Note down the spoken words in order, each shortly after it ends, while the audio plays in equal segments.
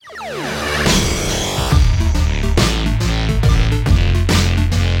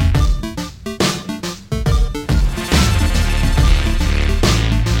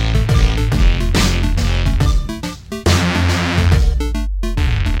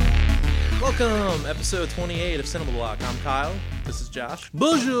Welcome, episode 28 of Cinema Block. I'm Kyle. This is Josh.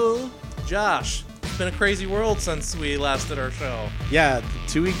 Bonjour. Josh, it's been a crazy world since we last did our show. Yeah,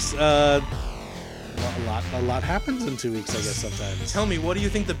 2 weeks. A lot happens in 2 weeks, I guess, sometimes. Tell me, what do you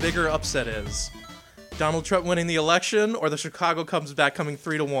think the bigger upset is? Donald Trump winning the election, or the Chicago Cubs back coming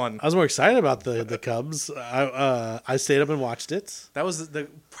 3-1? I was more excited about the Cubs. I stayed up and watched it. That was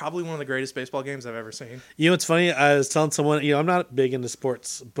probably one of the greatest baseball games I've ever seen. You know, it's funny. I was telling someone, I'm not big into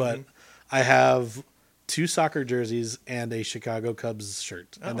sports, but I have 2 soccer jerseys and a Chicago Cubs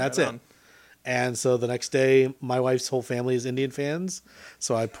shirt, and that's right it. on. And so the next day, my wife's whole family is Indian fans,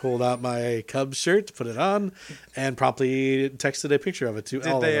 so I pulled out my Cubs shirt, put it on, and promptly texted a picture of it to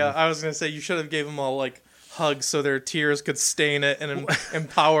all of them. I was going to say, you should have gave them all, hugs so their tears could stain it and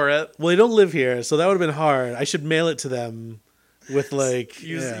empower it. Well, they don't live here, so that would have been hard. I should mail it to them with,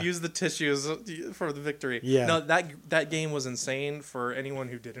 Use the tissues for the victory. Yeah. No, that game was insane for anyone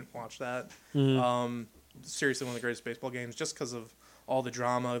who didn't watch that. Seriously, one of the greatest baseball games, just because of all the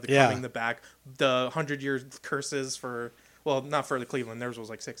drama, the coming, the back, the 100-year curses for, well, not for the Cleveland, theirs was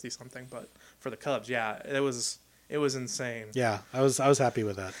 60 something, but for the Cubs, yeah, it was insane. Yeah, I was happy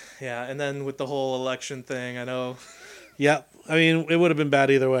with that. Yeah, and then with the whole election thing, I know. Yeah, I mean, it would have been bad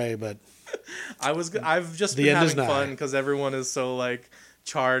either way, but I've just the been end is having nigh. fun because everyone is so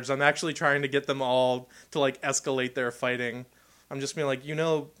charged. I'm actually trying to get them all to escalate their fighting. I'm just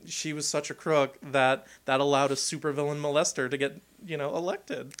being she was such a crook that allowed a supervillain molester to get,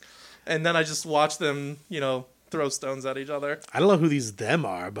 elected. And then I just watch them, throw stones at each other. I don't know who these them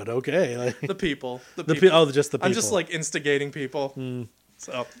are, but okay. The people. Just the people. I'm just instigating people.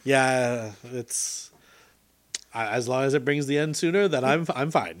 So yeah, it's as long as it brings the end sooner, then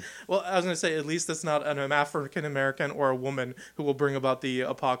I'm fine. Well, I was going to say, at least it's not an African American or a woman who will bring about the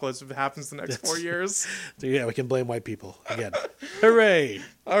apocalypse if it happens the next 4 years. Yeah, we can blame white people again. Hooray!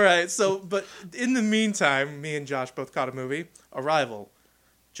 All right, but in the meantime, me and Josh both caught a movie, Arrival.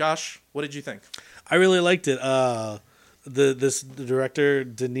 Josh, what did you think? I really liked it. The director,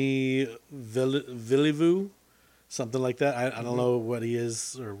 Denis Villeneuve, something like that. I don't know what he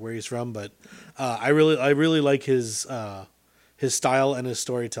is or where he's from, but I really like his style and his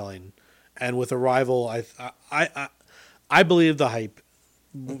storytelling. And with Arrival, I believed the hype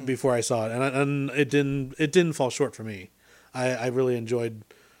before I saw it, and it didn't fall short for me. I really enjoyed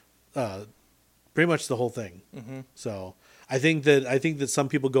pretty much the whole thing. So I think that some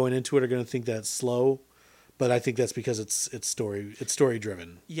people going into it are going to think that it's slow, but I think that's because it's story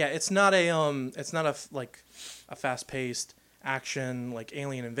driven. Yeah, it's not a fast paced action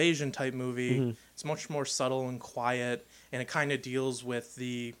alien invasion type movie. It's much more subtle and quiet, and it kind of deals with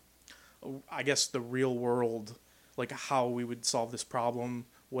the real world, how we would solve this problem.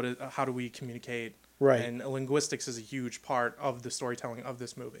 How do we communicate? Right. And linguistics is a huge part of the storytelling of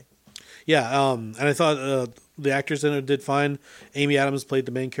this movie. Yeah, and I thought the actors in it did fine. Amy Adams played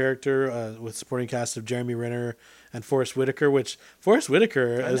the main character with supporting cast of Jeremy Renner and Forrest Whitaker, which Forrest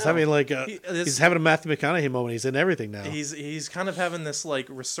Whitaker is having he's having a Matthew McConaughey moment. He's in everything now. He's kind of having this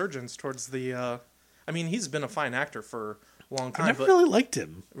resurgence towards the. He's been a fine actor for a long time. I never really liked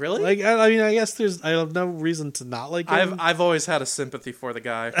him. Really? I guess I have no reason to not like him. I've always had a sympathy for the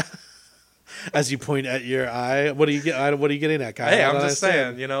guy. As you point at your eye, what are you getting at, Kyle? Hey, I'm just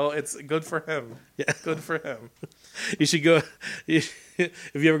saying, it's good for him. Yeah. Good for him. You should go. If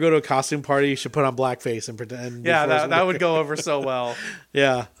you ever go to a costume party, you should put on blackface and pretend. Yeah, that would go over so well.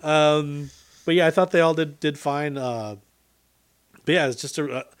 Yeah, but yeah, I thought they all did fine. But yeah, it's just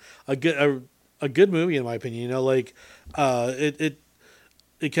a good movie in my opinion.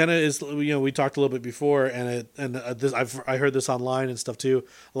 It kind of is. We talked a little bit before, and I heard this online and stuff too.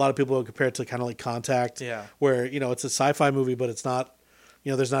 A lot of people compare it to kind of like Contact, yeah, where it's a sci-fi movie, but it's not.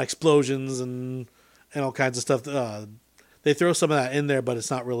 There's not explosions and all kinds of stuff. They throw some of that in there, but it's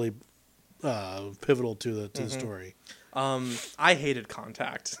not really pivotal to the story. I hated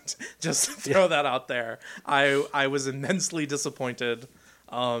Contact. Just to throw that out there. I was immensely disappointed.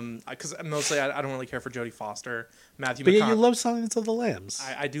 Because mostly I don't really care for Jodie Foster, Matthew. But yeah, you love Silence of the Lambs.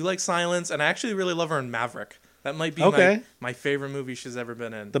 I do like Silence, and I actually really love her in Maverick. That might be my favorite movie she's ever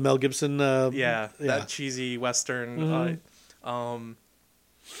been in. The Mel Gibson. That cheesy Western.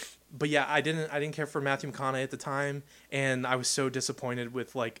 But yeah, I didn't care for Matthew McConaughey at the time, and I was so disappointed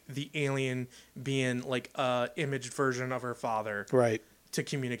with the alien being a imaged version of her father, right? To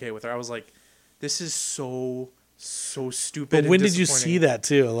communicate with her, I was like, this is so stupid. But when did you see that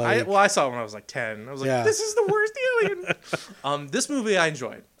too? I saw it when I was 10. I was like, this is the worst alien. This movie I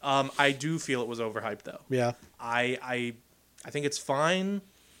enjoyed. I do feel it was overhyped though. Yeah. I think it's fine.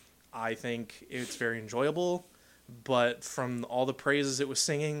 I think it's very enjoyable, but from all the praises it was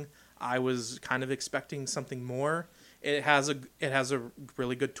singing, I was kind of expecting something more. It has a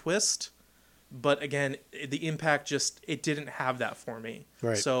really good twist, but again, the impact it didn't have that for me.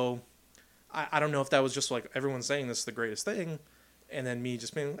 Right. So I don't know if that was just like everyone saying this is the greatest thing, and then me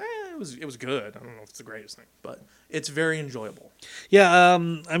just being, it was good. I don't know if it's the greatest thing, but it's very enjoyable. Yeah,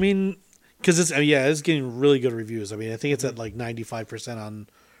 I mean, because it's getting really good reviews. I mean, I think it's at like 95% on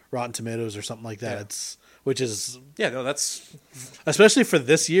Rotten Tomatoes or something like that. Yeah. Which is that's especially for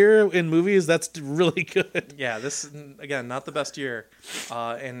this year in movies, that's really good. Yeah, this again not the best year,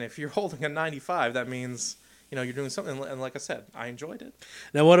 and if you're holding a 95, that means you're doing something. And like I said, I enjoyed it.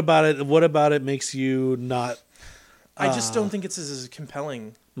 Now, what about it? What about it makes you not? I just don't think it's as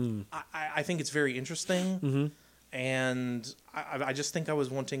compelling. I think it's very interesting, and I just think I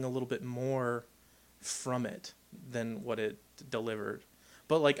was wanting a little bit more from it than what it delivered.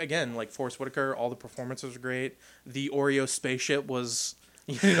 But like again, like Forrest Whitaker, all the performances were great. The Oreo spaceship was,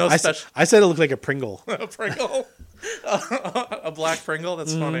 special. I said it looked like a Pringle. A Pringle, a black Pringle.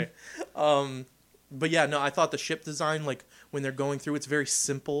 That's funny. But yeah, no, I thought the ship design, like when they're going through, it's very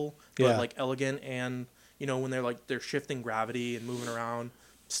simple but like elegant, and when they're shifting gravity and moving around,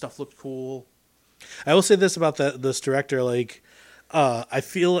 stuff looked cool. I will say this about this director, like I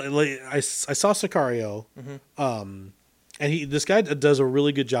feel like I saw Sicario. And this guy does a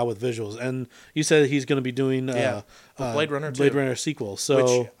really good job with visuals. And you said he's going to be doing Blade Runner 2. Blade Runner sequel.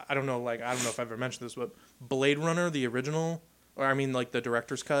 So which I don't know if I've ever mentioned this, but Blade Runner, the original, or I mean like the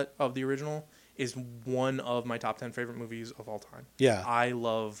director's cut of the original, is one of my top 10 favorite movies of all time. Yeah. I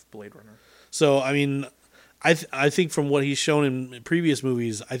love Blade Runner. So, I mean, I think from what he's shown in previous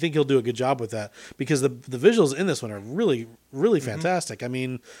movies, I think he'll do a good job with that, because the visuals in this one are really, really fantastic. I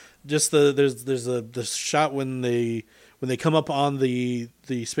mean, just there's the shot when they come up on the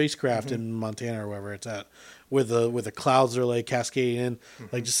spacecraft in Montana or wherever it's at, where the clouds are like cascading in,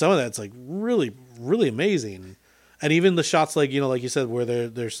 like just some of that's like really, really amazing. And even the shots, like like you said, where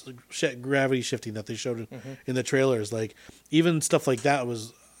there's gravity shifting that they showed in the trailers, like even stuff like that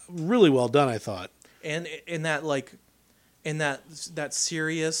was really well done, I thought. And in that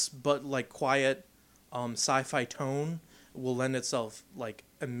serious but like quiet sci-fi tone will lend itself like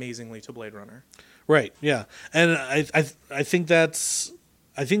amazingly to Blade Runner. Right. Yeah. And I think that's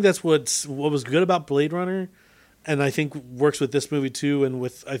what was good about Blade Runner, and I think works with this movie too, and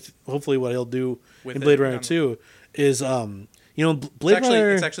with hopefully what he'll do in Blade Runner 2 is Blade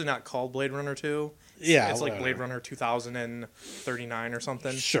Runner. It's actually not called Blade Runner 2. It's like Blade Runner 2039 or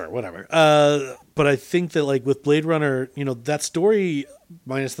something. Sure, whatever. But I think that like with Blade Runner, that story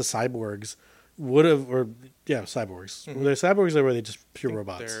minus the cyborgs would have, cyborgs. Were they cyborgs or were they just pure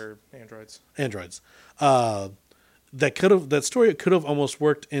robots? They're androids. Androids. That story could have almost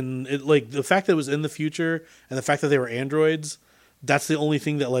worked in it, like the fact that it was in the future and the fact that they were androids. That's the only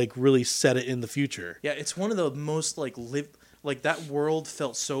thing that like really set it in the future. Yeah, it's one of the most like that world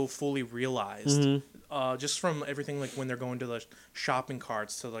felt so fully realized. Just from everything, like when they're going to the shopping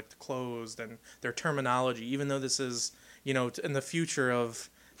carts to like the clothes and their terminology, even though this is in the future of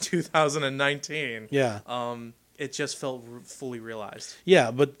 2019. Yeah. It just felt fully realized.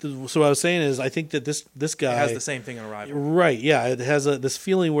 Yeah, but so what I was saying is I think that this guy it has the same thing in Arrival. Right. Yeah, it has this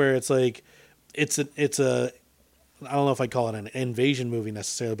feeling where it's like it's a I don't know if I'd call it an invasion movie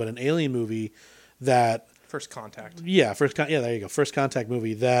necessarily, but an alien movie that First Contact. Yeah, there you go. First Contact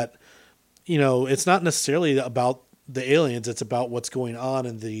movie that it's not necessarily about the aliens, it's about what's going on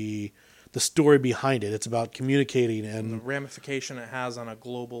and the story behind it. It's about communicating and the ramification it has on a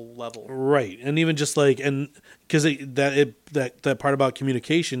global level. Right. And even just like, and because that part about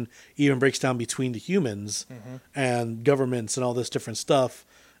communication even breaks down between the humans and governments and all this different stuff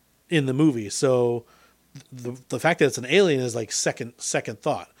in the movie. So the fact that it's an alien is like second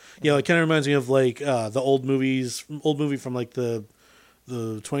thought. It kind of reminds me of like the old movie from like the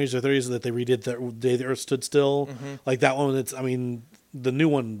 20s or 30s that they redid, The Day the Earth Stood Still. Like that one, the new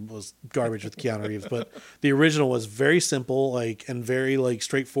one was garbage with Keanu Reeves, but the original was very simple, like, and very like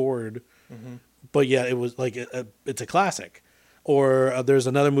straightforward. But yeah, it was like it's a classic. Or there's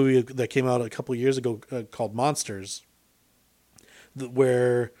another movie that came out a couple years ago called Monsters,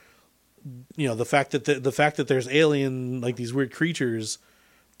 where the fact that there's alien, like these weird creatures,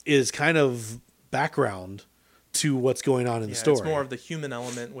 is kind of background to what's going on in the story. It's more of the human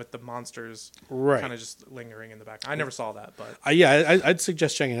element with the monsters kind of just lingering in the back. I never saw that, but I'd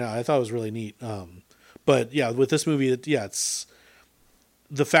suggest checking it out. I thought it was really neat. But yeah, with this movie, it's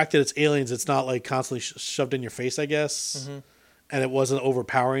the fact that it's aliens. It's not like constantly shoved in your face, I guess, and it wasn't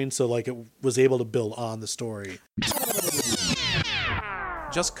overpowering. So like it was able to build on the story.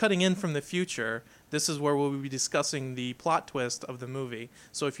 Just cutting in from the future, this is where we'll be discussing the plot twist of the movie.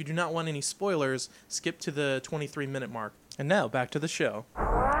 So if you do not want any spoilers, skip to the 23-minute mark. And now, back to the show.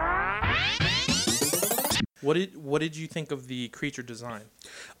 What did you think of the creature design?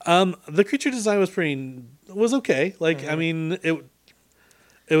 The creature design was okay. Like, I mean,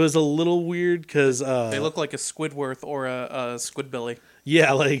 it was a little weird because they look like a Squidward or a Squidbilly.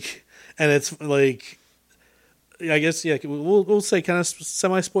 Yeah, like, and it's like, I guess, yeah, we'll say kind of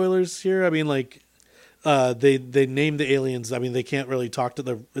semi spoilers here. I mean, like, they named the aliens. I mean, they can't really talk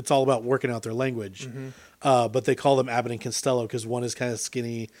to it's all about working out their language. But they call them Abbott and Costello because one is kind of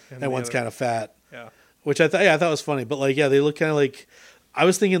skinny and one's kind of fat. Yeah. Which I thought was funny, but like, yeah, they look kind of like. I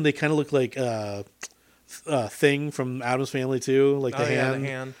was thinking they kind of look like Thing from Addams Family too, like the hand. The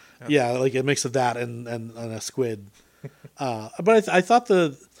hand. Yeah, like a mix of that and a squid. But I thought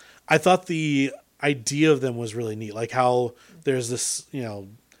the idea of them was really neat, like how there's this,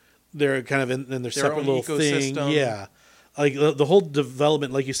 they're kind of in their separate little thing. Yeah, like the whole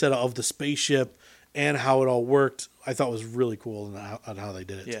development, like you said, of the spaceship and how it all worked. I thought was really cool on how they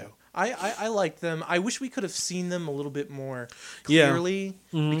did it too. I like them. I wish we could have seen them a little bit more clearly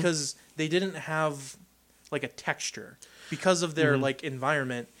because they didn't have like a texture because of their like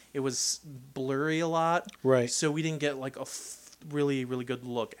environment. It was blurry a lot, right? So we didn't get like a really really good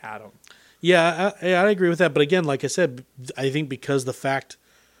look at them. Yeah, I agree with that. But again, like I said, I think because the fact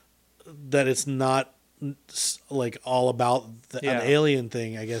that it's not like all about an alien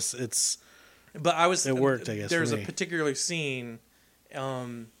thing, I guess it's. But it worked. I guess there's a particular scene.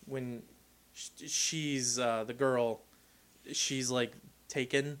 When she's the girl, she's like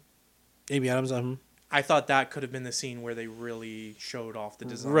taken. Amy Adams. I thought that could have been the scene where they really showed off the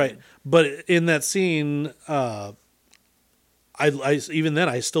design. Right, but in that scene, I even then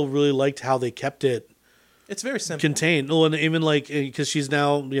I still really liked how they kept it. It's very simple, contained. Oh, and even like because she's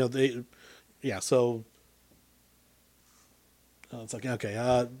now So it's like okay.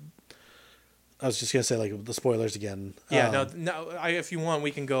 I was just gonna say like the spoilers again. Yeah, if you want,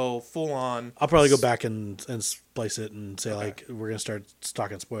 we can go full on. I'll probably go back and splice it and say like we're gonna start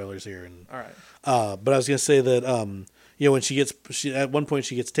talking spoilers here. And all right. But I was gonna say that when she at one point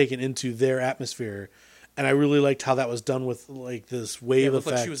she gets taken into their atmosphere, and I really liked how that was done with like this wave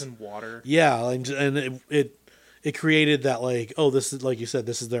effect. Like she was in water. Yeah, and it created that like this is like you said,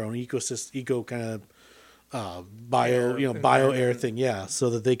 this is their own eco kind of bio air thing. Yeah, so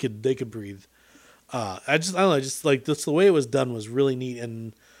that they could breathe. I don't know, just like this, the way it was done was really neat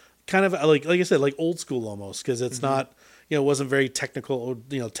and kind of like I said, like old school almost, because it's not, it wasn't very technical,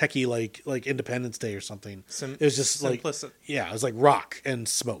 techie like Independence Day or something. It was just simplicity. It was like rock and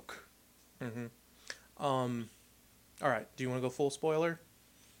smoke. All right, do you want to go full spoiler?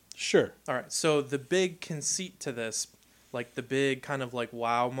 Sure. All right, so the big conceit to this, like the big kind of like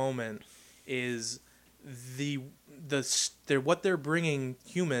wow moment, is what they're bringing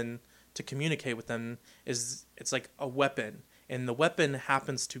human to communicate with them it's like a weapon, and the weapon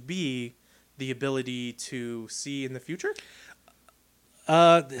happens to be the ability to see in the future.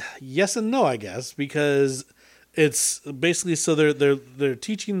 Yes and no, I guess, because it's basically so they're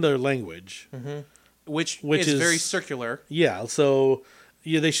teaching their language, which is very circular. Yeah, so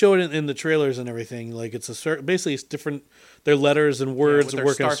they show it in the trailers and everything. Like it's basically it's different. Their letters and words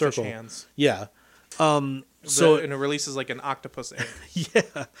work in a circle. Hands. Yeah. And it releases like an octopus ink.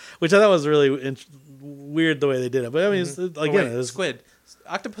 Yeah, which I thought was really weird the way they did it. But I mean, it's squid.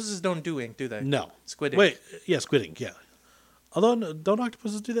 Octopuses don't do ink, do they? No. Squid ink. Wait, yeah, squid ink, yeah. Although, don't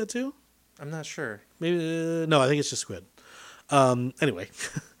octopuses do that too? I'm not sure. Maybe, no, I think it's just squid. Anyway,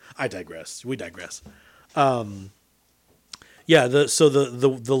 I digress. We digress. Yeah, so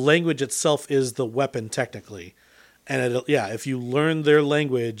the language itself is the weapon technically. And if you learn their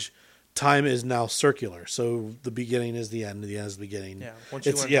language, time is now circular. So the beginning is the end is the beginning. Yeah, once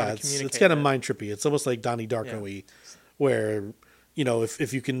you learn how to communicate, it's kind of mind trippy. It's almost like Donnie Darko-y, where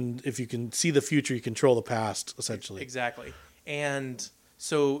if you can see the future, you control the past essentially. Exactly. And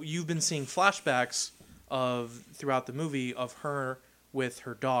so you've been seeing flashbacks throughout the movie of her with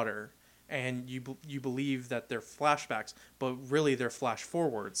her daughter, and you believe that they're flashbacks, but really they're flash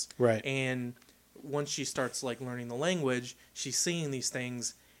forwards. Right. And once she starts like learning the language, she's seeing these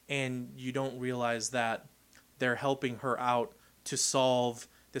things, and you don't realize that they're helping her out to solve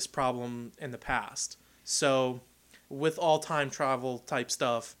this problem in the past. So with all time travel type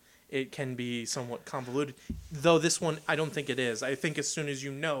stuff, it can be somewhat convoluted. Though this one, I don't think it is. I think as soon as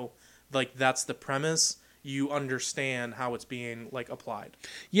you know, like, that's the premise, you understand how it's being, like, applied.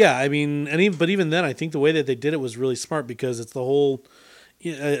 Yeah, I mean, but even then, I think the way that they did it was really smart, because it's the whole...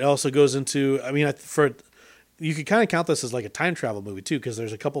 It also goes into... I mean, you could kind of count this as, like, a time travel movie, too, because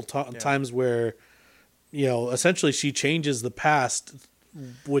there's a couple times where essentially she changes the past,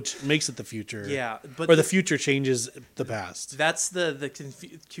 which makes it the future. Yeah, but or the future changes the past. That's the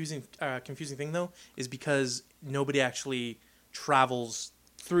confusing thing though, is because nobody actually travels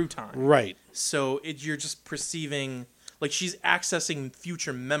through time. Right. So you're just perceiving, like, she's accessing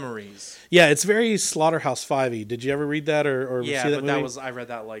future memories. Yeah, it's very Slaughterhouse 5-y. Did you ever read that or Yeah, see that but movie? I read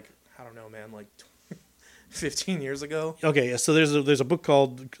that, like, I don't know, man, like 15 years ago. Okay, so there's a book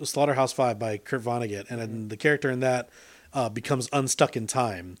called Slaughterhouse 5 by Kurt Vonnegut, and then the character in that becomes unstuck in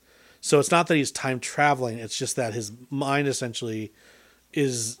time. So it's not that he's time traveling; it's just that his mind essentially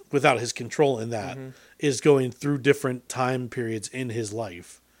is, without his control in that, is going through different time periods in his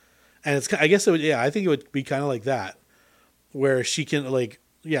life. And it's, I guess it would, I think it would be kind of like that, where she can, like,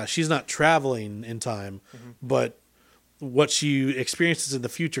 she's not traveling in time, but what she experiences in the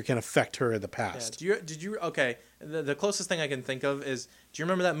future can affect her in the past. Yeah. Okay, the closest thing I can think of is, do you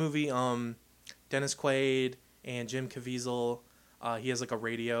remember that movie, Dennis Quaid and Jim Caviezel? He has like a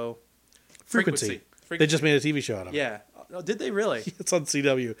radio Frequency. They just made a TV show out of it. Yeah. Oh, did they really? It's on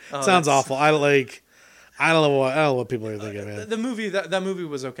CW. Oh, Sounds awful. I don't know what people are thinking, man. The movie that movie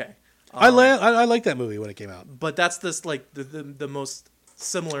was okay. I like that movie when it came out. But that's this, like, the most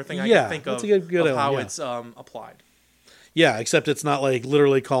similar thing I Yeah, can think that's of, a good of how one, yeah. it's applied. Yeah, except it's not like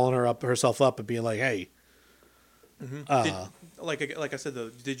literally calling herself up and being like, "Hey." Like I said though,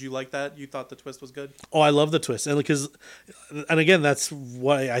 did you like that? You thought the twist was good? Oh, I love the twist, and again, that's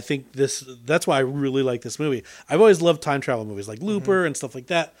why I think that's why I really like this movie. I've always loved time travel movies like Looper and stuff like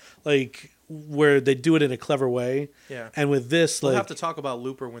that, like where they do it in a clever way. Yeah. And with this, We'll like, have to talk about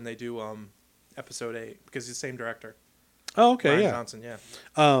Looper when they do episode 8, because he's the same director. oh, okay, Ryan yeah. Johnson, yeah.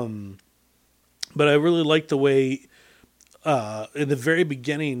 But I really like the way in the very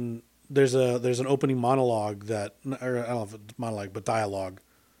beginning there's an opening monologue that, or I don't know if it's monologue, but dialogue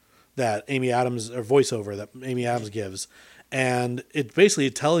that Amy Adams, or voiceover that Amy Adams gives, and it's basically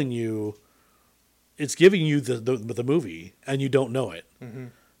telling you, it's giving you the movie, and you don't know it.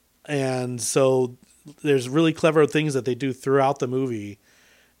 And so there's really clever things that they do throughout the movie,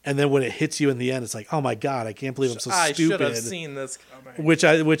 and then when it hits you in the end, it's like, oh my god, I can't believe I'm so I stupid. should have seen this coming. Which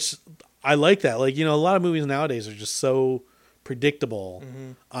I like that. Like, a lot of movies nowadays are just so predictable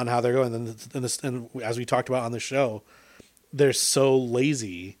on how they're going, and as we talked about on the show, they're so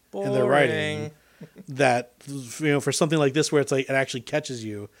lazy in their writing that, for something like this where it's like it actually catches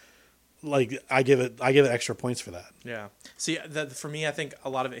you, like I give it extra points for that. Yeah. See, for me, I think a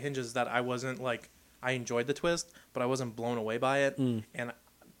lot of it hinges that I wasn't, like, I enjoyed the twist, but I wasn't blown away by it, and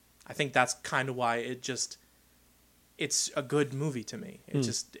I think that's kind of why it's a good movie to me. It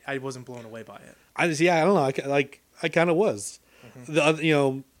just, I wasn't blown away by it. I don't know. I kind of was.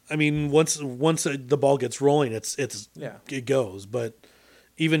 I mean, once the ball gets rolling, it goes. But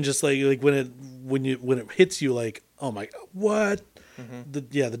even just like when it hits you, like, oh my god, what?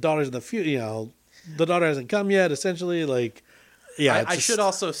 The daughter's in the future. The daughter hasn't come yet. Essentially, like, yeah. I should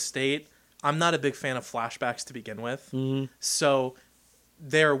also state, I'm not a big fan of flashbacks to begin with. So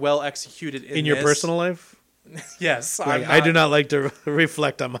they're well executed in your personal life. Yes, I do not like to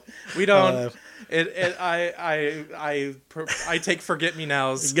reflect on my. We don't. I take forget me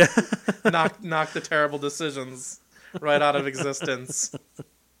nows, knock the terrible decisions right out of existence.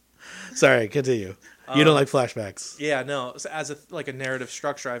 Sorry, continue. You don't like flashbacks. Yeah, no. So as a narrative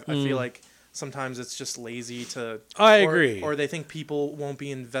structure, I feel like sometimes it's just lazy to. I agree. Or they think people won't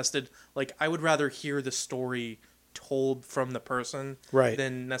be invested. Like, I would rather hear the story told from the person, right,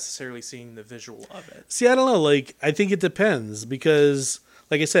 than necessarily seeing the visual of it. See, I don't know. Like, I think it depends, because,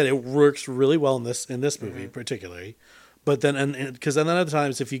 like I said, it works really well in this movie particularly. But then, because then other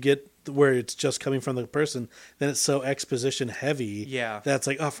times, if you get where it's just coming from the person, then it's so exposition heavy. Yeah, that's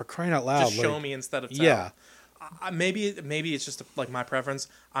like, oh, for crying out loud, just show me instead of tell. Yeah. Maybe it's just like my preference.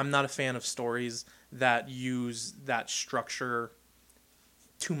 I'm not a fan of stories that use that structure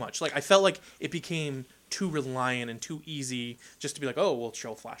too much. Like, I felt like it became too reliant and too easy just to be like, oh, we'll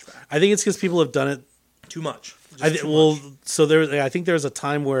show a flashback. I think it's because people have done it too much. So I think there was a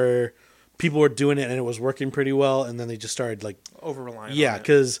time where people were doing it and it was working pretty well, and then they just started like over reliant. Yeah,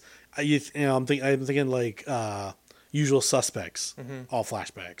 because I'm thinking like Usual Suspects, all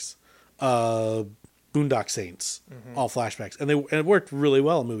flashbacks. Boondock Saints, all flashbacks, and it worked really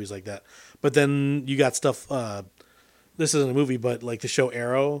well in movies like that. But then you got stuff. This isn't a movie, but like the show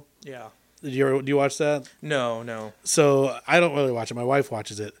Arrow. Yeah. Do you watch that? No. So I don't really watch it. My wife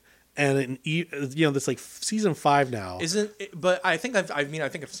watches it, and this like season 5 now. Isn't it, but I think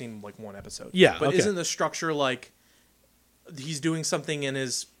I've seen like one episode. Yeah, but okay. Isn't the structure like he's doing something in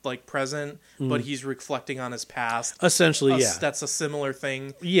his like present, but he's reflecting on his past. Essentially, yeah. That's a similar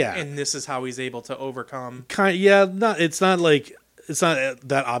thing. Yeah. And this is how he's able to overcome. Yeah, it's not like it's not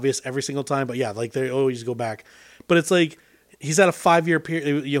that obvious every single time, but yeah, like they always go back. But it's like he's at a 5-year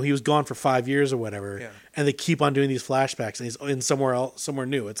period. You know, he was gone for 5 years or whatever, and they keep on doing these flashbacks, and he's in somewhere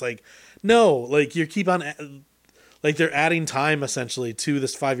new. It's like, no, like you keep on, like they're adding time essentially to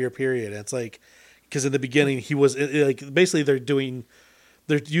this 5-year period. And it's like, because in the beginning he was like basically they're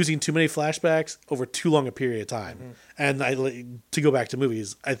using too many flashbacks over too long a period of time. And to go back to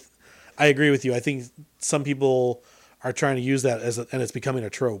movies, I agree with you. I think some people are trying to use that and it's becoming a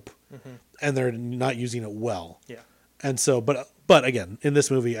trope, and they're not using it well. Yeah. And so, but again, in this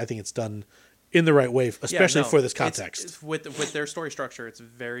movie, I think it's done in the right way, especially for this context. It's with their story structure, it's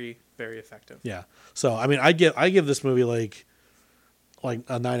very, very effective. Yeah. So, I mean, I give this movie like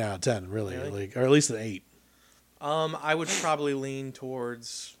a 9 out of 10, really? Like, or at least an 8. I would probably lean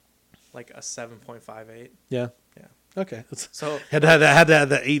towards like a 7.58. Yeah. Yeah. Okay. So had to have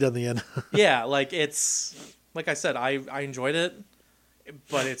that 8 on the end. Yeah, like it's like I said, I enjoyed it,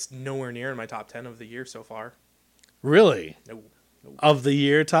 but it's nowhere near in my top 10 of the year so far. Really? No. Of the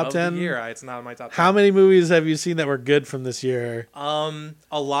year, top 10? Of the year, it's not in my top 10. How many movies have you seen that were good from this year? A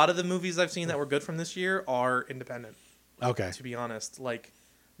lot of the movies I've seen that were good from this year are independent. Okay. To be honest, like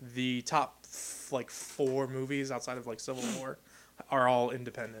the top 4 movies outside of like Civil War are all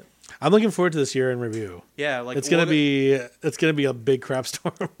independent. I'm looking forward to this year in review. Yeah, like it's gonna be a big crap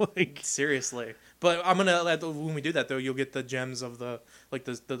storm. Like seriously, but I'm gonna when we do that though, you'll get the gems of the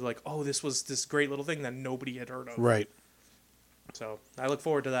oh, this was this great little thing that nobody had heard of. Right. So I look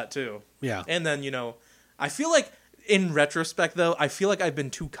forward to that too. Yeah. And then I feel like in retrospect though, I feel like I've been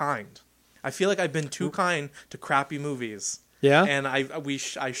too kind. I feel like I've been too kind to crappy movies. Yeah. And I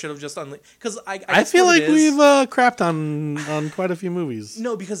should have just because I feel like we've crapped on quite a few movies.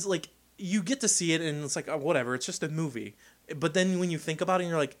 No, because like you get to see it and it's like whatever, it's just a movie. But then when you think about it,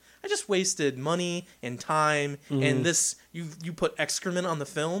 and you're like, I just wasted money and time, and this you put excrement on the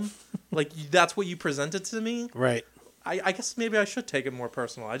film, like that's what you presented to me. Right. I guess maybe I should take it more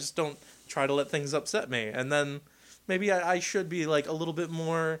personal. I just don't try to let things upset me, and then maybe I should be like a little bit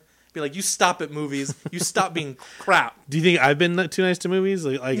more. Be like, you stop it, movies. You stop being crap. Do you think I've been too nice to movies?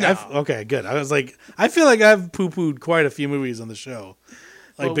 Like no. Okay, good. I was like, I feel like I've poo-pooed quite a few movies on the show,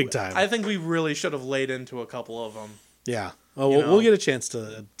 big time. I think we really should have laid into a couple of them. Yeah. Oh, we'll get a chance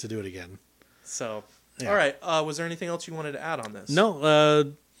to do it again. So, yeah. All right. Was there anything else you wanted to add on this?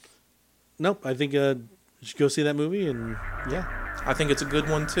 No. Nope. I think you should go see that movie, and yeah, I think it's a good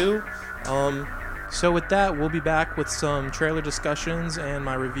one too. So with that, we'll be back with some trailer discussions and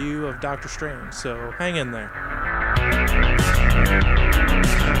my review of Doctor Strange. So hang in there.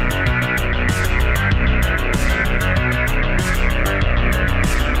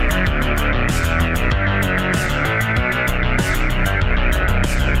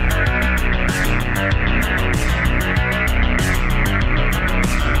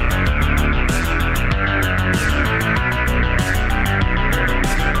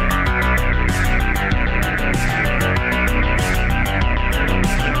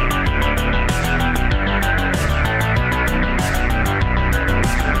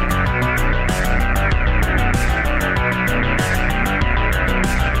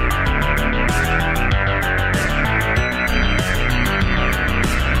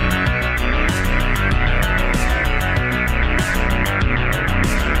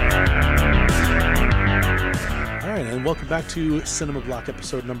 Back to Cinema Block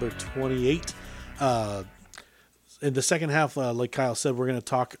episode number 28. In the second half, like Kyle said, we're going to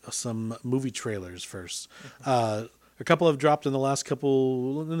talk some movie trailers first. A couple have dropped in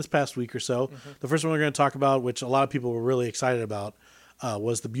this past week or so. The first one we're going to talk about, which a lot of people were really excited about,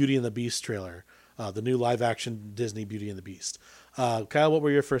 was the Beauty and the Beast trailer, the new live-action Disney Beauty and the Beast. Kyle, what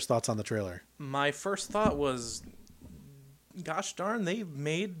were your first thoughts on the trailer? My first thought was, gosh darn, they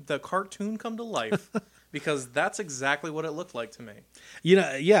made the cartoon come to life. Because that's exactly what it looked like to me.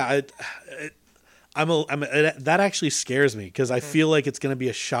 Yeah, that actually scares me because I feel like it's going to be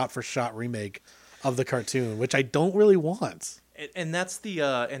a shot-for-shot remake of the cartoon, which I don't really want. And that's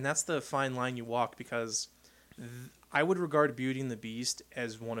the fine line you walk, because I would regard Beauty and the Beast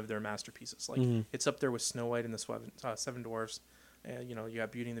as one of their masterpieces. Like it's up there with Snow White and the Seven Dwarfs. You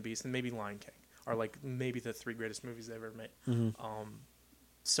got Beauty and the Beast, and maybe Lion King are like maybe the 3 greatest movies they've ever made.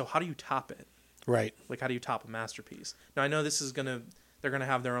 So how do you top it? Right. Like, how do you top a masterpiece? Now, I know they're gonna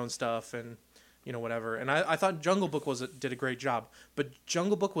have their own stuff and, whatever. And I thought Jungle Book did a great job. But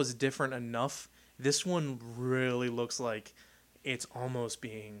Jungle Book was different enough. This one really looks like it's almost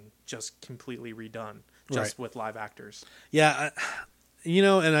being just completely redone, just with live actors. Yeah,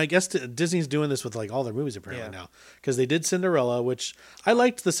 and I guess Disney's doing this with like all their movies apparently now, because they did Cinderella, which I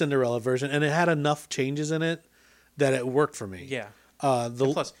liked the Cinderella version, and it had enough changes in it that it worked for me. Yeah. And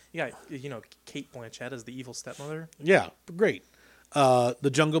plus, Kate Blanchett as the evil stepmother. Yeah, great. The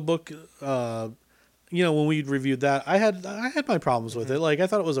Jungle Book. When we reviewed that, I had my problems with it. Like, I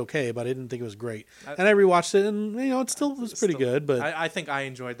thought it was okay, but I didn't think it was great. And I rewatched it, and it was pretty good. But I think I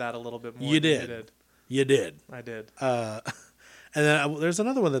enjoyed that a little bit more. You did. You did. I did. And then there's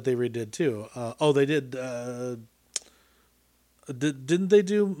another one that they redid too. They did. Didn't they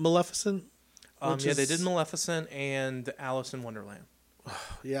do Maleficent? They did Maleficent and Alice in Wonderland.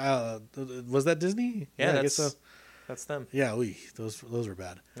 Yeah, was that Disney? Yeah, I guess so. That's them. Yeah, those were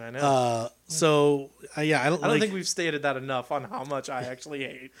bad. I know. I don't think we've stated that enough on how much I actually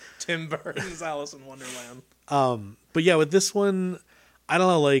hate Tim Burton's Alice in Wonderland. But yeah, with this one, I don't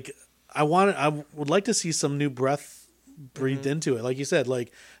know. Like, I would like to see some new breath breathed into it. Like you said,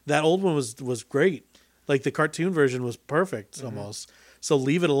 like that old one was great. Like the cartoon version was perfect almost. So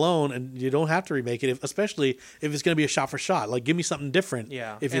leave it alone, and you don't have to remake it, especially if it's going to be a shot for shot. Like, give me something different.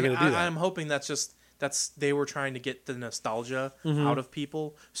 Yeah, if you're going to do that. I'm hoping they were trying to get the nostalgia out of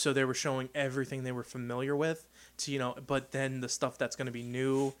people, so they were showing everything they were familiar with. But then the stuff that's going to be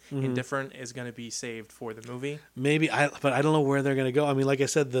new and different is going to be saved for the movie. Maybe, but I don't know where they're going to go. I mean, like I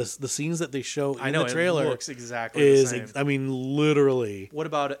said, the scenes that they show in the trailer it looks exactly the same. I mean, literally. What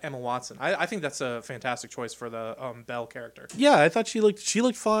about Emma Watson? I think that's a fantastic choice for the Belle character. Yeah, I thought she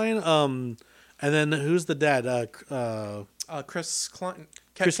looked fine. And then who's the dad? Chris Klein.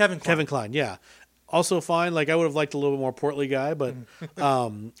 Kevin Kline. Yeah. Also fine. Like, I would have liked a little bit more portly guy, but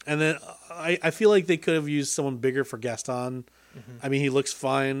and then I feel like they could have used someone bigger for Gaston. I mean, he looks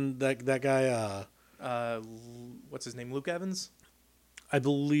fine. That guy. What's his name? Luke Evans. I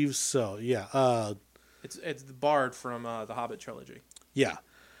believe so. Yeah. It's the Bard from the Hobbit trilogy. Yeah.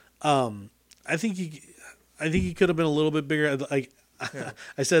 I think he could have been a little bit bigger. Like,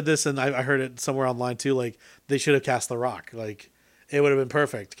 I said this, and I heard it somewhere online too. Like, they should have cast The Rock. Like, it would have been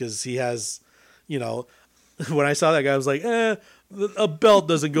perfect because he has. When I saw that guy, I was like, a belt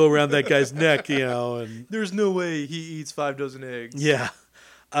doesn't go around that guy's neck, and there's no way he eats 5 dozen eggs. Yeah.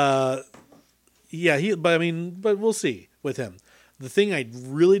 But we'll see with him. The thing I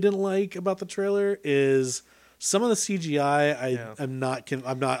really didn't like about the trailer is some of the CGI. I'm not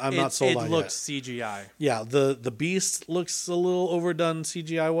sold on. It looks CGI. Yeah. The Beast looks a little overdone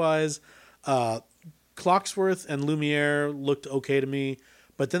CGI wise. Clocksworth and Lumiere looked okay to me.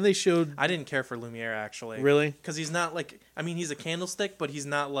 But then they showed... I didn't care for Lumiere, actually. Really? Because he's not like... I mean, he's a candlestick, but he's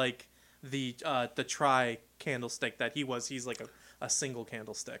not like the tri-candlestick that he was. He's like a single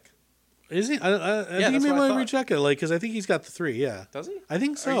candlestick. Is he? I think you may want to recheck it, because I think he's got the 3, yeah. Does he? I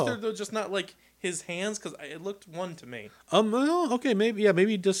think so. Are you sure they're just not like his hands? Because it looked one to me. Okay, maybe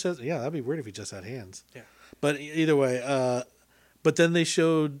he just has... Yeah, that'd be weird if he just had hands. Yeah. But either way, but then they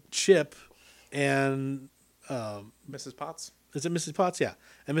showed Chip and... Mrs. Potts? Is it Mrs. Potts? Yeah.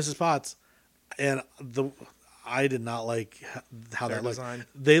 And Mrs. Potts, and I did not like how their that looked. design.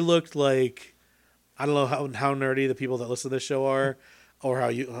 They looked like, I don't know how nerdy the people that listen to this show are, or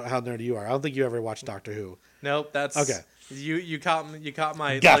how nerdy you are. I don't think you ever watched Doctor Who. Nope, that's okay. You caught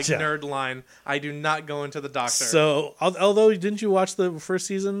my gotcha. nerd line. I do not go into the Doctor. So, although didn't you watch the first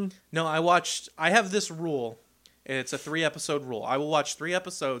season? No, I have this rule. It's a 3-episode rule. I will watch 3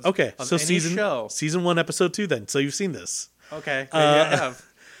 episodes. Okay, of so any show. Season 1, episode 2. Then, so you've seen this. Okay, maybe I have.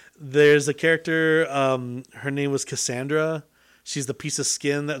 There's a character. Her name was Cassandra. She's the piece of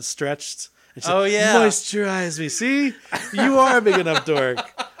skin that's stretched. And oh yeah, moisturize me. See, you are a big enough dork.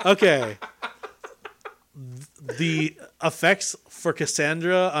 Okay. The effects for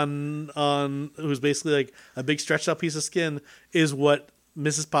Cassandra on who's basically like a big stretched out piece of skin is what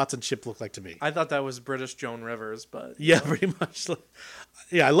Mrs. Potts and Chip look like to me. I thought that was British Joan Rivers, but yeah, pretty much.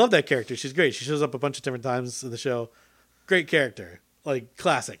 Yeah, I love that character. She's great. She shows up a bunch of different times in the show. Great character, like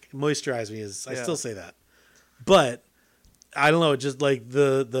classic. Moisturize me is. I still say that, but I don't know. Just like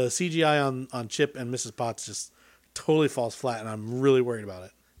the CGI on Chip and Mrs. Potts just totally falls flat, and I'm really worried about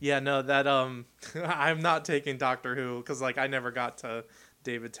it. Yeah, no, that I'm not taking Doctor Who because like I never got to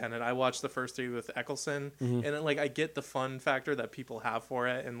David Tennant. I watched the first 3 with Eccleston, and like I get the fun factor that people have for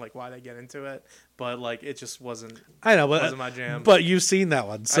it and like why they get into it, but like it just wasn't. I know, but wasn't my jam. But you've seen that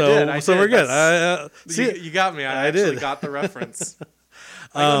one, so I did. We're good. You got me. I actually got the reference.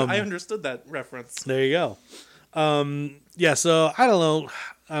 I understood that reference. There you go. Yeah, so I don't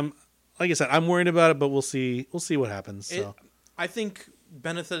know. Like I said, I'm worried about it, but we'll see. We'll see what happens. So I think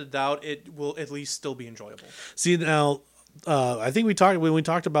benefit of doubt, it will at least still be enjoyable. See now. I think when we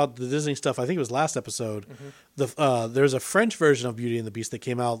talked about the Disney stuff. I think it was last episode. There's a French version of Beauty and the Beast that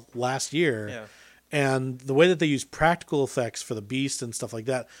came out last year, Yeah. and the way that they use practical effects for the Beast and stuff like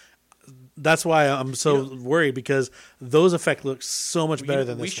that. That's why I'm so worried, because those effects look so much better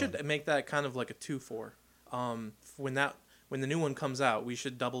than this. We should make that kind of like a 2-for. When the new one comes out, we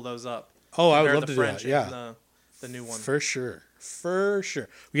should double those up. Oh, I would Compare love the to do French that. Yeah, and the new one. for sure.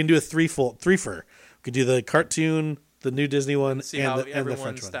 We can do a three-fer. We could do the cartoon, the new Disney one, See and how the everyone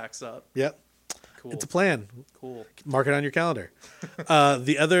French one. stacks up. Yep, Cool. it's a plan. Cool. Mark it on your calendar.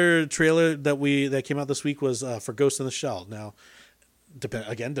 The other trailer that came out this week was for Ghost in the Shell. Now,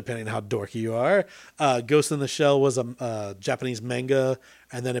 depending on how dorky you are, Ghost in the Shell was a Japanese manga,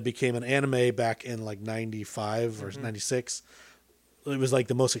 and then it became an anime back in like 95 or 96. It was like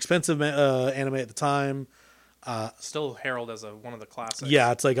the most expensive anime at the time. Still heralded as one of the classics.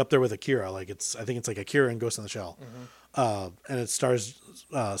 Yeah, it's like up there with Akira. I think it's like Akira and Ghost in the Shell. And it stars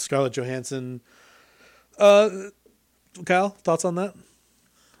Scarlett Johansson. Kyle, thoughts on that?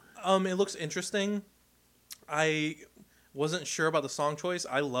 It looks interesting. I wasn't sure about the song choice.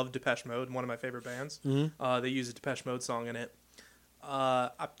 I love Depeche Mode, one of my favorite bands. They use a Depeche Mode song in it.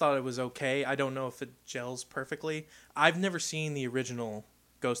 I thought it was okay. I don't know if it gels perfectly. I've never seen the original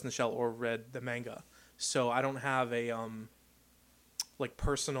Ghost in the Shell or read the manga, so I don't have a like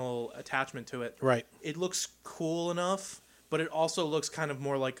personal attachment to it. Right. It looks cool enough, but it also looks kind of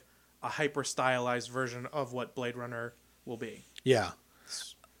more like a hyper stylized version of what Blade Runner will be. Yeah.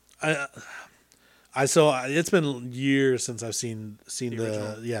 It's been years since I've seen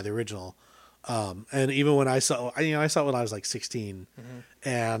the original. And even when I saw it when I was like 16,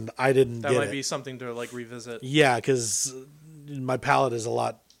 and I didn't That get might it. be something to like revisit. Yeah, because my palate is a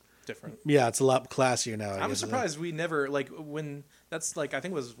lot Different. Yeah, it's a lot classier now. I'm surprised we never like when that's like I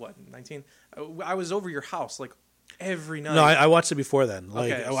think it was what 19. I was over your house like every night. No, I watched it before then.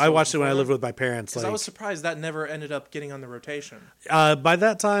 Like Okay, I so watched it when I before lived then? with my parents. Because Like I was surprised that never ended up getting on the rotation. by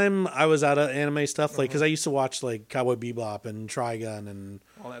that time, I was out of anime stuff. Like because I used to watch like Cowboy Bebop and Trigun and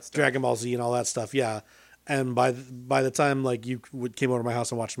All that stuff. Dragon Ball Z and all that stuff. Yeah, and by the time like you came over to my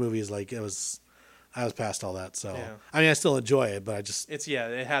house and watched movies, like I was past all that. So Yeah. I mean, I still enjoy it, but I just It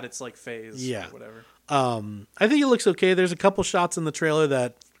had its like phase. Yeah. Or whatever. I think it looks okay. There's a couple shots in the trailer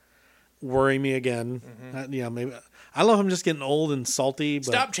that worry me again. Maybe I don't know if I'm just getting old and salty. But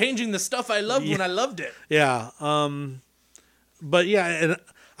Stop changing the stuff I loved when I loved it. yeah. But yeah, and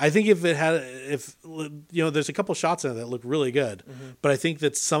I think if there's a couple shots in it that look really good, but I think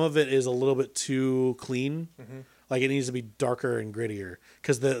that some of it is a little bit too clean. Like it needs to be darker and grittier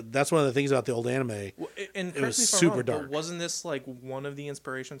because that's one of the things about the old anime. Well, and It was correct me if I'm super wrong, but dark. wasn't this like one of the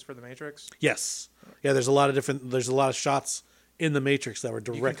inspirations for the Matrix? Yes, yeah. There's a lot of shots in the Matrix that were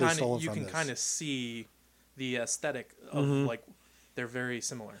directly stolen You from can this. kind of see the aesthetic of like they're very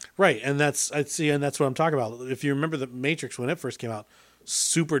similar. Right, and that's what I'm talking about. If you remember the Matrix when it first came out,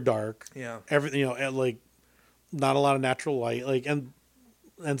 super dark. Yeah. Everything, like not a lot of natural light. Like and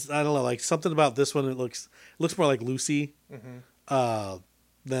I don't know, like something about this one. It looks more like Lucy,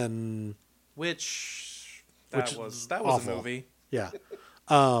 than Which Which was is a awful. movie. yeah.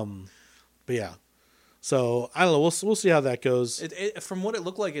 But yeah. So I don't know. We'll see how that goes. From what it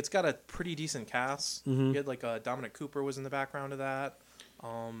looked like, it's got a pretty decent cast. You had like Dominic Cooper was in the background of that.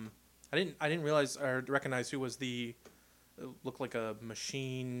 I didn't realize or recognize who was it looked like a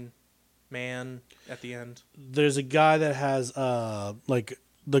machine man at the end. There's a guy that has like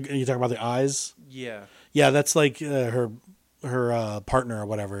you talk about the eyes. Yeah. Yeah, that's like her partner or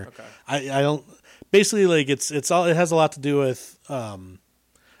whatever. Okay. I don't basically like it has a lot to do with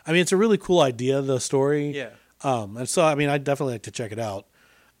I mean it's a really cool idea, the story. Yeah. And so I mean I'd definitely like to check it out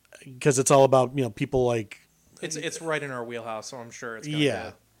because it's all about people like It's right in our wheelhouse, so I'm sure it's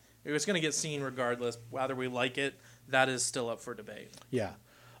gonna get seen regardless. Whether we like it, that is still up for debate. yeah.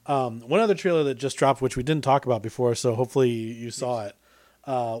 One other trailer that just dropped, which we didn't talk about before, so hopefully you saw it,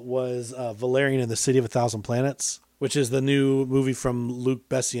 was Valerian and the City of a Thousand Planets, which is the new movie from Luc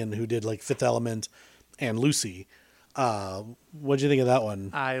Besson, who did like Fifth Element and Lucy. What did you think of that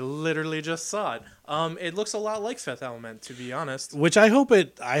one? I literally just saw it. It looks a lot like Fifth Element, to be honest. Which I hope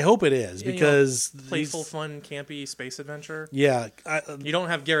it is because Playful, fun, campy space adventure. Yeah, You don't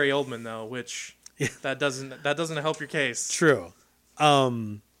have Gary Oldman though, which that doesn't help your case. true.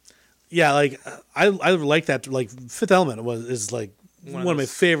 Yeah, like I like that. Like Fifth Element is like one of my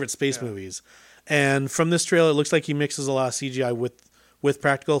favorite space movies, and from this trailer, it looks like he mixes a lot of CGI with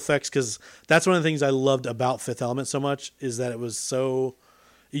practical effects because that's one of the things I loved about Fifth Element so much is that it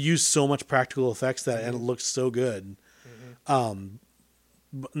used so much practical effects and it looked so good.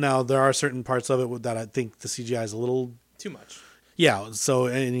 Now there are certain parts of it that I think the CGI is a little too much. Yeah. So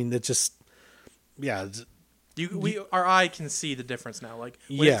I mean, it just yeah. Our eye can see the difference now. Like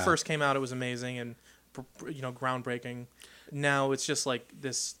when it Yeah. first came out, it was amazing and groundbreaking. Now it's just like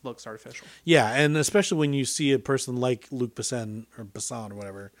this looks artificial. Yeah, and especially when you see a person like Luc Besson or Besson or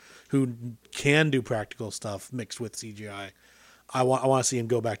whatever, who can do practical stuff mixed with CGI. I want to see him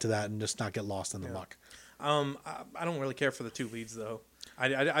go back to that and just not get lost in the muck. I don't really care for the two leads though.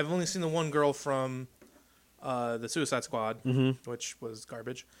 I've only seen the one girl from the Suicide Squad, which was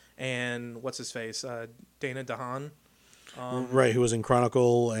garbage, and what's his face, Dana DeHaan. Right, who was in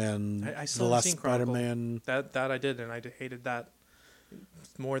Chronicle and I the still last haven't seen Chronicle. Spider-Man. That I did, and I hated that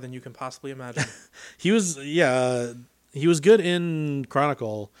more than you can possibly imagine. He was good in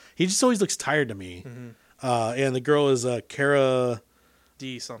Chronicle. He just always looks tired to me. And the girl is Cara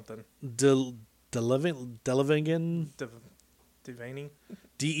D something. Delevingne. Devaney.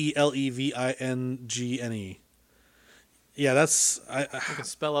 Delevingene. Yeah, that's You can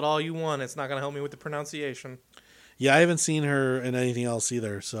spell it all you want. It's not going to help me with the pronunciation. Yeah, I haven't seen her in anything else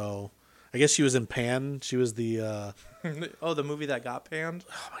either. So I guess she was in Pan. She was the Oh, the movie that got panned.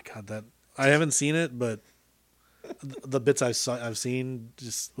 oh my god, that I haven't seen it, but the bits I've seen,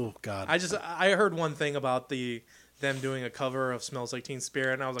 just oh god. I heard one thing about them doing a cover of "Smells Like Teen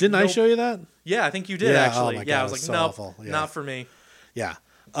Spirit," and I was like, Didn't I nope. show you that? Yeah, I think you did Yeah, actually. oh my Yeah, I God, was like, it's so nope, awful. Yeah. not for me. Yeah.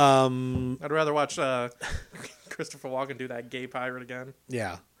 I'd rather watch Christopher Walken do that gay pirate again.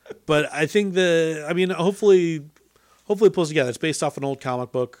 Yeah. But I think hopefully it pulls together. It's based off an old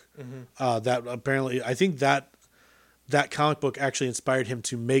comic book that apparently I think that comic book actually inspired him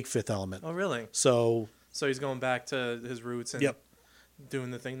to make Fifth Element. Oh, really? So he's going back to his roots and Yep.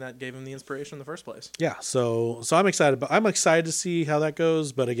 doing the thing that gave him the inspiration in the first place. yeah, so I'm excited. I'm excited to see how that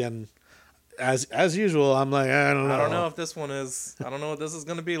goes. But again, as usual, I'm like I don't know. I don't know if this one is. I don't know what this is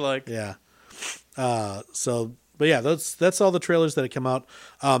going to be like. Yeah. But yeah, that's all the trailers that have come out.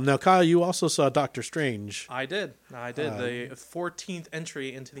 Now, Kyle, you also saw Doctor Strange. I did. The 14th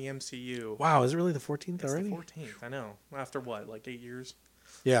entry into the MCU. Wow, is it really the 14th It's already? the 14th. I know. After what, like 8 years?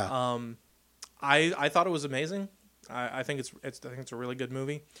 Yeah. I thought it was amazing. I think it's a really good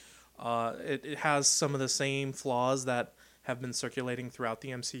movie. It has some of the same flaws that have been circulating throughout the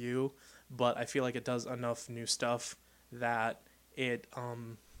MCU, but I feel like it does enough new stuff that it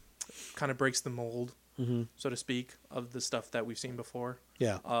kind of breaks the mold, so to speak, of the stuff that we've seen before.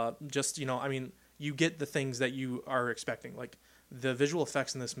 Yeah. You get the things that you are expecting. Like the visual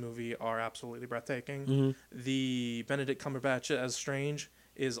effects in this movie are absolutely breathtaking. The Benedict Cumberbatch as Strange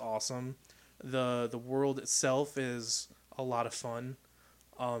is awesome. The world itself is a lot of fun.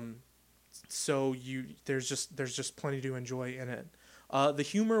 So there's just plenty to enjoy in it. The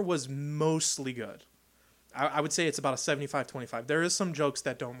humor was mostly good. I would say it's about a 75-25. There is some jokes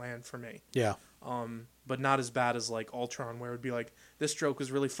that don't land for me. Yeah. But not as bad as like Ultron, where it would be like, this joke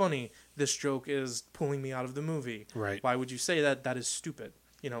is really funny. This joke is pulling me out of the movie. Right. Why would you say that? That is stupid.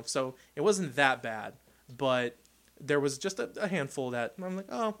 So it wasn't that bad, but there was just a handful that I'm like,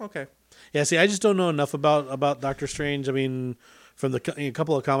 oh, okay. Yeah. See, I just don't know enough about Doctor Strange. I mean, from a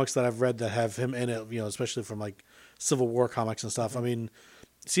couple of comics that I've read that have him in it, especially from like Civil War comics and stuff. I mean,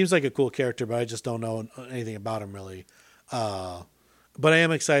 seems like a cool character, but I just don't know anything about him really. But I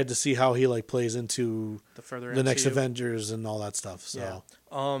am excited to see how he like plays into the next Avengers and all that stuff. So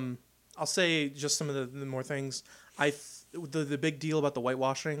yeah. I'll say just some of the more things. The big deal about the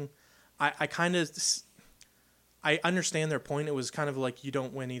whitewashing, I kind of I understand their point. It was kind of like you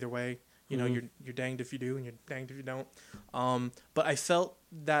don't win either way. You're danged if you do and you're danged if you don't. But I felt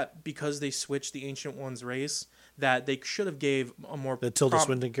that because they switched the Ancient One's race, that they should have gave a more the Tilda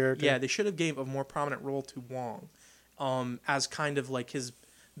Swinton character. Yeah, they should have gave a more prominent role to Wong, as kind of like his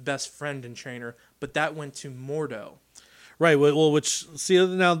best friend and trainer. But that went to Mordo. Right. Well,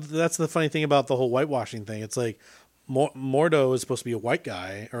 now that's the funny thing about the whole whitewashing thing. It's like Mordo is supposed to be a white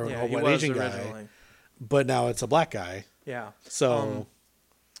guy or a white Asian guy, but now it's a black guy. Yeah. So,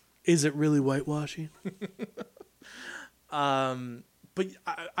 is it really whitewashing? But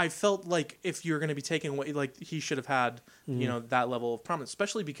I felt like if you're going to be taking away, like he should have had, that level of prominence,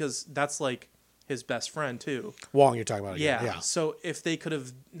 especially because that's like his best friend too. Wong, you're talking about again. Yeah. So if they could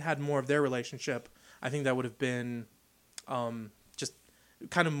have had more of their relationship, I think that would have been, just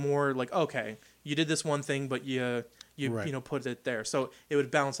kind of more like, okay, you did this one thing, but you right. Put it there, so it would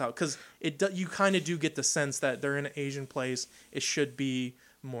balance out because you kind of do get the sense that they're in an Asian place. It should be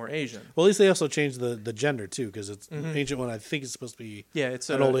more Asian. Well, at least they also changed the gender too, because it's Ancient One. I think it's supposed to be it's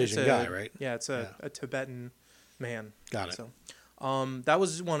an old Asian guy, right? Yeah, it's a Tibetan man. Got it. So, that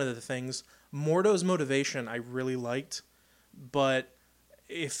was one of the things. Mordo's motivation I really liked, but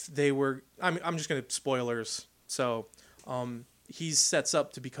if they were, I'm just gonna spoilers. So he sets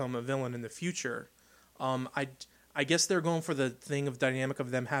up to become a villain in the future. I guess they're going for the thing of dynamic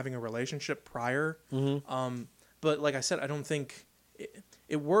of them having a relationship prior. But like I said, I don't think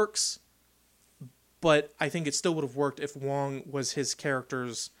it works. But I think it still would have worked if Wong was his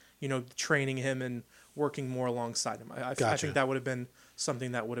character's, training him and working more alongside him. I think that would have been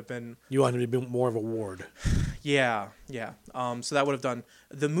something that would have been... You want him to be more of a ward. Yeah. So that would have done...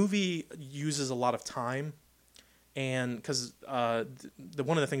 The movie uses a lot of time, and because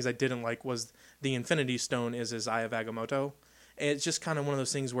one of the things I didn't like was the Infinity Stone is his Eye of Agamotto. It's just kind of one of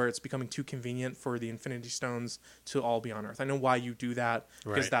those things where it's becoming too convenient for the Infinity Stones to all be on Earth. I know why you do that,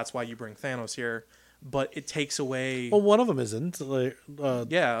 because that's why you bring Thanos here, but it takes away... Well, one of them isn't.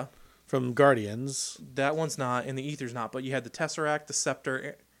 Yeah. From Guardians. That one's not, and the Ether's not, but you had the Tesseract, the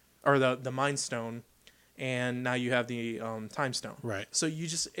Scepter, or the Mind Stone, and now you have the Time Stone. Right. So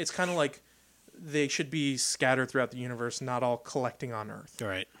it's kind of like they should be scattered throughout the universe, not all collecting on Earth.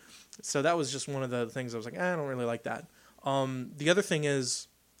 Right. So that was just one of the things I was like, I don't really like that. The other thing is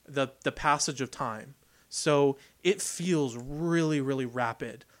the passage of time. So it feels really, really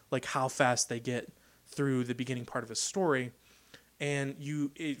rapid, like how fast they get through the beginning part of his story. And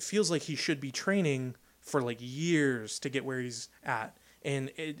it feels like he should be training for like years to get where he's at.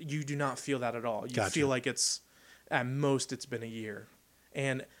 And you do not feel that at all. You feel like at most it's been a year.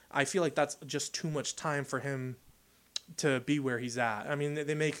 And I feel like that's just too much time for him to be where he's at. I mean,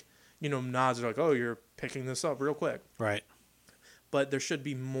 they make, nods like, oh, you're picking this up real quick. Right. But there should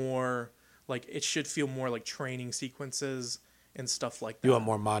be more, like, it should feel more like training sequences and stuff like that. You want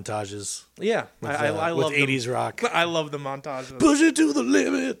more montages? Yeah. I love 80s rock. I love the montages. Push it to the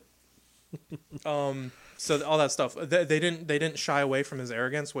limit. So all that stuff. They didn't shy away from his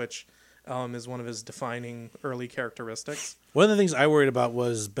arrogance, which is one of his defining early characteristics. One of the things I worried about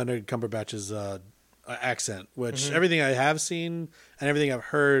was Benedict Cumberbatch's accent, which everything I have seen and everything I've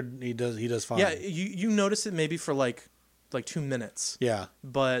heard, he does fine. Yeah, you notice it maybe for like 2 minutes. Yeah.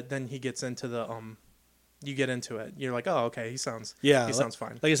 But then he gets into the you get into it. You're like, oh, okay, he sounds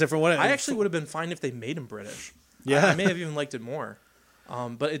fine. Like I said, from what I actually would have been fine if they made him British. Yeah. I may have even liked it more.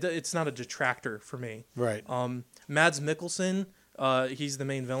 But it's not a detractor for me. Right. Mads Mikkelsen, he's the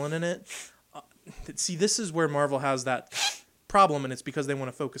main villain in it. See, this is where Marvel has that problem, and it's because they want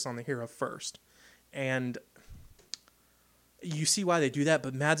to focus on the hero first. And you see why they do that,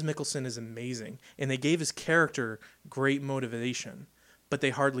 but Mads Mikkelsen is amazing. And they gave his character great motivation, but they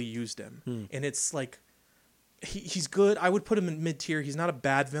hardly used him. And it's like, he's good. I would put him in mid-tier. He's not a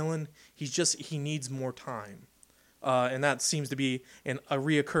bad villain. He needs more time. And that seems to be a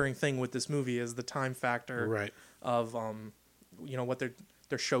reoccurring thing with this movie is the time factor of what they're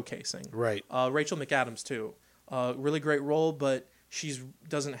showcasing. Right. Rachel McAdams too, really great role, but she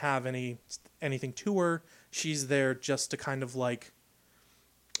doesn't have anything to her. She's there just to kind of like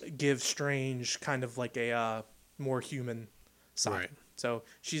give Strange kind of like a more human side. Right. So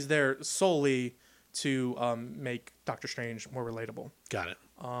she's there solely to make Doctor Strange more relatable. Got it.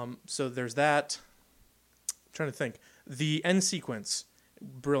 So there's that. I'm trying to think. The end sequence,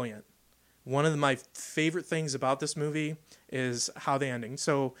 brilliant. One of my favorite things about this movie is how the ending.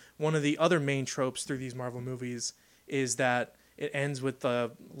 So one of the other main tropes through these Marvel movies is that it ends with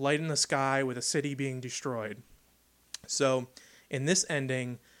the light in the sky with a city being destroyed. So in this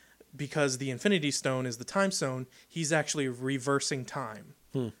ending, because the Infinity Stone is the time stone, he's actually reversing time.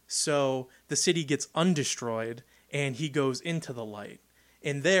 So the city gets undestroyed and he goes into the light.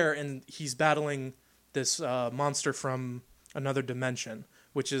 And he's battling this monster from another dimension,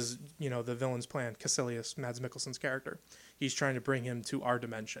 which is, the villain's plan, Caecilius, Mads Mikkelsen's character. He's trying to bring him to our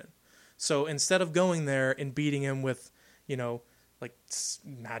dimension. So instead of going there and beating him with, like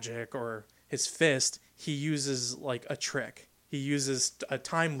magic or his fist, he uses like a trick. He uses a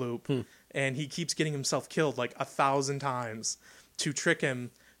time loop and he keeps getting himself killed like 1,000 times to trick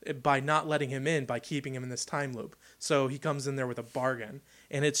him by not letting him in, by keeping him in this time loop. So he comes in there with a bargain.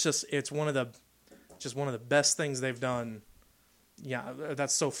 And it's one of the best things they've done. Yeah,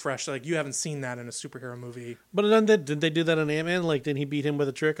 that's so fresh. Like, you haven't seen that in a superhero movie. But did they do that on Ant-Man? Like, did he beat him with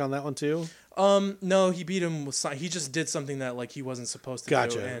a trick on that one too? No, he beat him with... He just did something that, like, he wasn't supposed to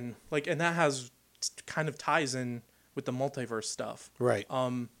do. And that has kind of ties in with the multiverse stuff. Right.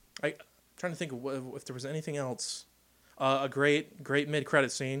 I'm trying to think if there was anything else. A great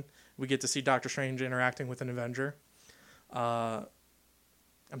mid-credit scene. We get to see Doctor Strange interacting with an Avenger. I'm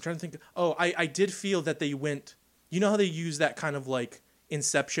trying to think. Oh, I did feel that they went... You know how they use that kind of like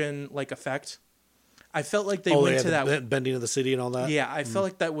Inception like effect? I felt like they went to that bending of the city and all that. Yeah, I felt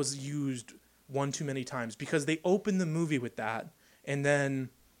like that was used one too many times because they opened the movie with that, and then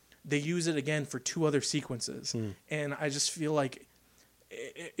they use it again for 2 other sequences. And I just feel like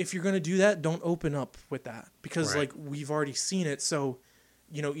if you're going to do that, don't open up with that, because like we've already seen it. So,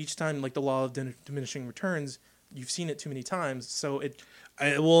 you know, each time, like the law of diminishing returns, you've seen it too many times. So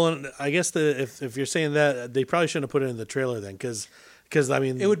I guess if you're saying that, they probably shouldn't have put it in the trailer then, because I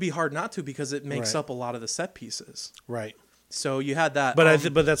mean, it would be hard not to, because it makes up a lot of the set pieces. Right. So you had that.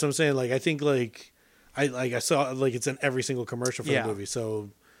 But but that's what I'm saying. Like, I think I saw like it's in every single commercial for the movie. So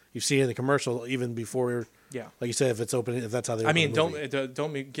you've seen it in the commercial even before. Yeah. Like you said, if that's how they. I mean,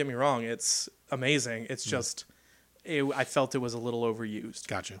 don't get me wrong. It's amazing. It's just, I felt it was a little overused.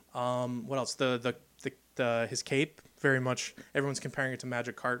 Gotcha. What else? His cape, very much. Everyone's comparing it to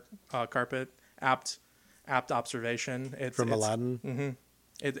Magic Carpet. Apt observation. From Aladdin. Mm-hmm.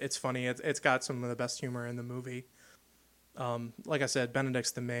 It's funny. It's got some of the best humor in the movie. Like I said,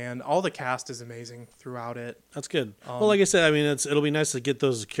 Benedict's the man. All the cast is amazing throughout it. That's good. Well, like I said, I mean, it'll be nice to get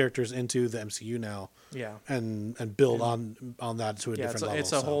those characters into the MCU now. Yeah. And build on that to a different level.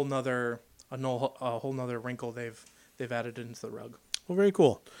 It's a whole nother wrinkle they've added into the rug. Well, very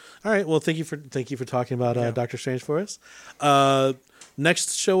cool. All right. Well, thank you for talking about Doctor Strange for us.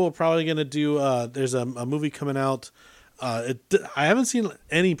 Next show we're probably gonna do. There's a movie coming out. I haven't seen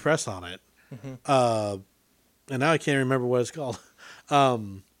any press on it. Mm-hmm. And now I can't remember what it's called.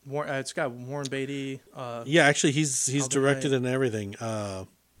 It's got Warren Beatty. Yeah, actually, he's directed and everything.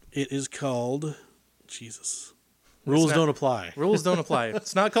 It is called Jesus. Rules Don't Apply. Rules Don't Apply.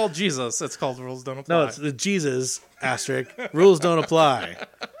 It's not called Jesus. It's called Rules Don't Apply. No, it's the Jesus asterisk. Rules Don't Apply.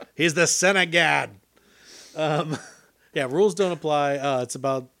 He's the son of God. Yeah, Rules Don't Apply. It's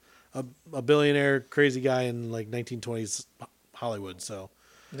about a billionaire crazy guy in like 1920s Hollywood. So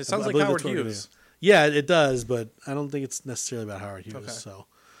it sounds like Howard Hughes. Yeah, it does, but I don't think it's necessarily about Howard Hughes. Okay. So,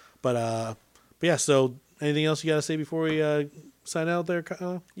 but yeah. So, anything else you got to say before we sign out there,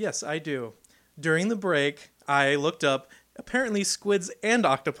 Kyle? Yes, I do. During the break, I looked up. Apparently, squids and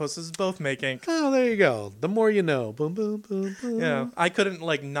octopuses both make ink. Oh, there you go. The more you know. Boom, boom, boom, boom. Yeah, I couldn't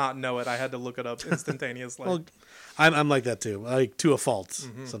not know it. I had to look it up instantaneously. Well, I'm like that too. Like to a fault.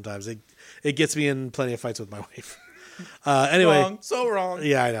 Mm-hmm. Sometimes it gets me in plenty of fights with my wife. Anyway, so wrong.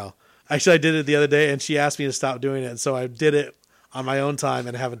 Yeah, I know. Actually, I did it the other day, and she asked me to stop doing it, and so I did it on my own time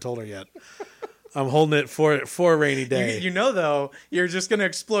and haven't told her yet. I'm holding it for a rainy day. You know, though, you're just going to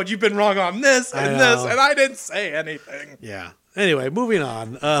explode. You've been wrong on this and this, and I didn't say anything. Yeah. Anyway, moving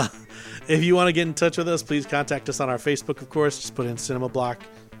on. If you want to get in touch with us, please contact us on our Facebook, of course. Just put in Cinema Block.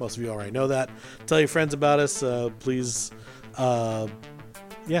 Most of you already know that. Tell your friends about us. Please,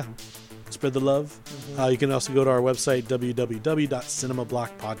 spread the love. Mm-hmm. You can also go to our website,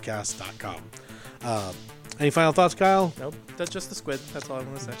 www.cinemablockpodcast.com. Any final thoughts, Kyle? Nope. That's just the squid. That's all I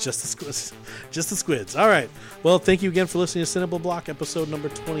want to say. Just the squids. Just the squids. All right. Well, thank you again for listening to Cinema Block, episode number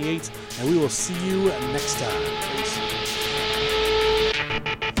 28, and we will see you next time.